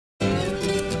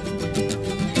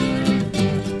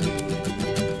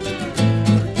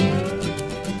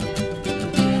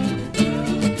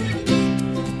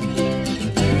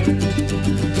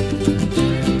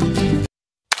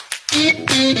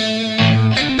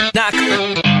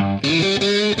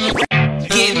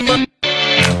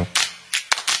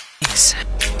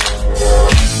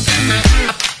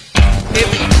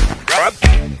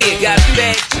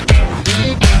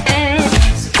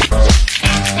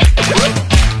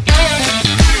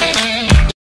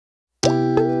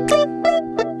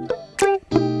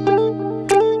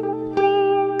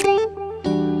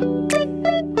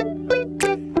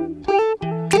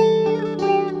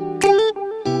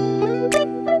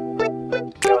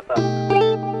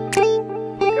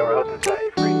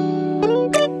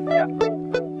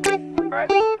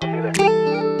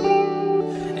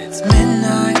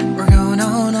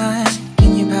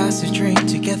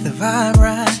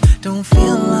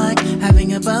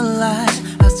light,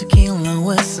 how's tequila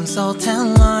with some salt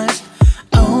and lime?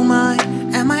 Oh my,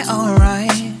 am I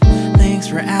alright? Thanks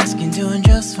for asking, doing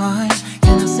just fine.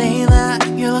 Can I say that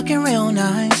you're looking real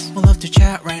nice? We'll love to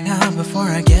chat right now before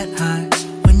I get high.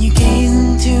 When you gaze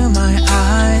into my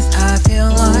eyes, I feel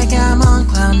like I'm on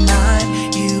cloud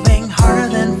nine. You bang harder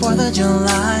than 4th of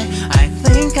July. I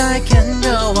think I can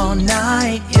go all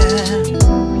night, yeah.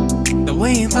 The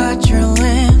way you bite your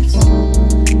lips,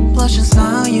 blush and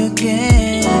smile you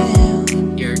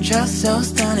give, you're just so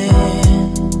stunning.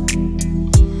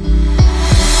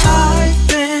 I've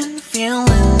been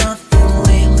feeling nothing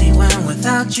lately when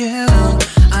without you.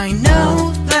 I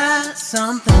know that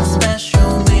something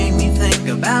special made me think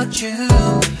about you.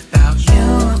 About you,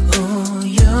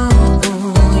 you,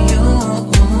 you.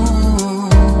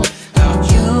 About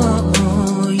you,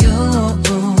 you,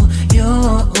 you.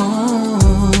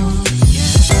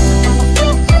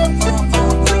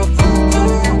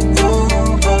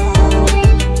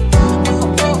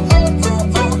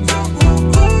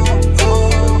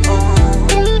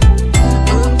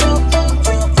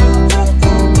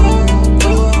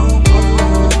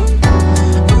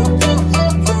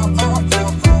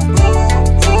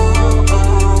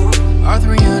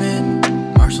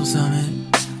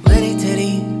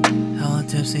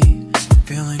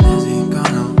 Feeling dizzy,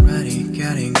 gone already,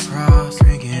 getting cross.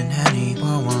 Drinking Henny,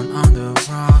 pour one on the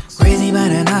rocks. Crazy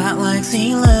but not like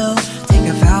CeeLo. Take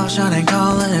a foul shot and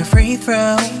call it a free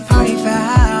throw. Party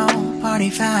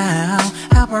foul,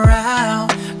 help her out,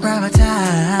 grab a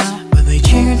towel. But they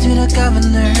cheered to the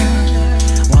governor,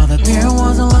 while the beer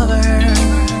was a lover.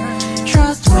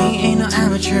 Trust we ain't no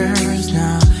amateurs,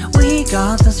 nah, we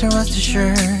got this, so rest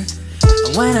assured.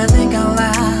 When I think out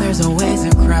loud, there's always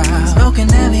a crowd. Smoking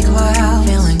heavy cloud,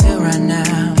 feeling good right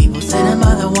now. People sitting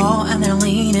by the wall and they're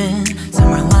leaning.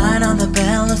 Some are lying on the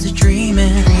bed, lucid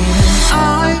dreaming.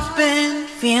 I've been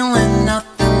feeling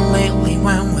nothing lately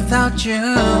when without you.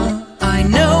 I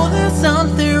know that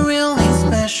something really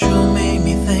special made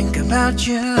me think about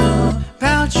you.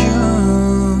 About you,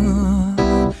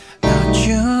 about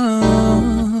you.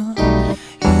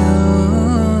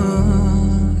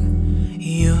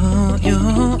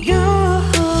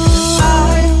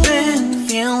 I've been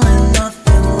feeling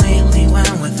nothing lately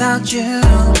when without you.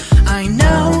 I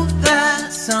know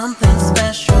that something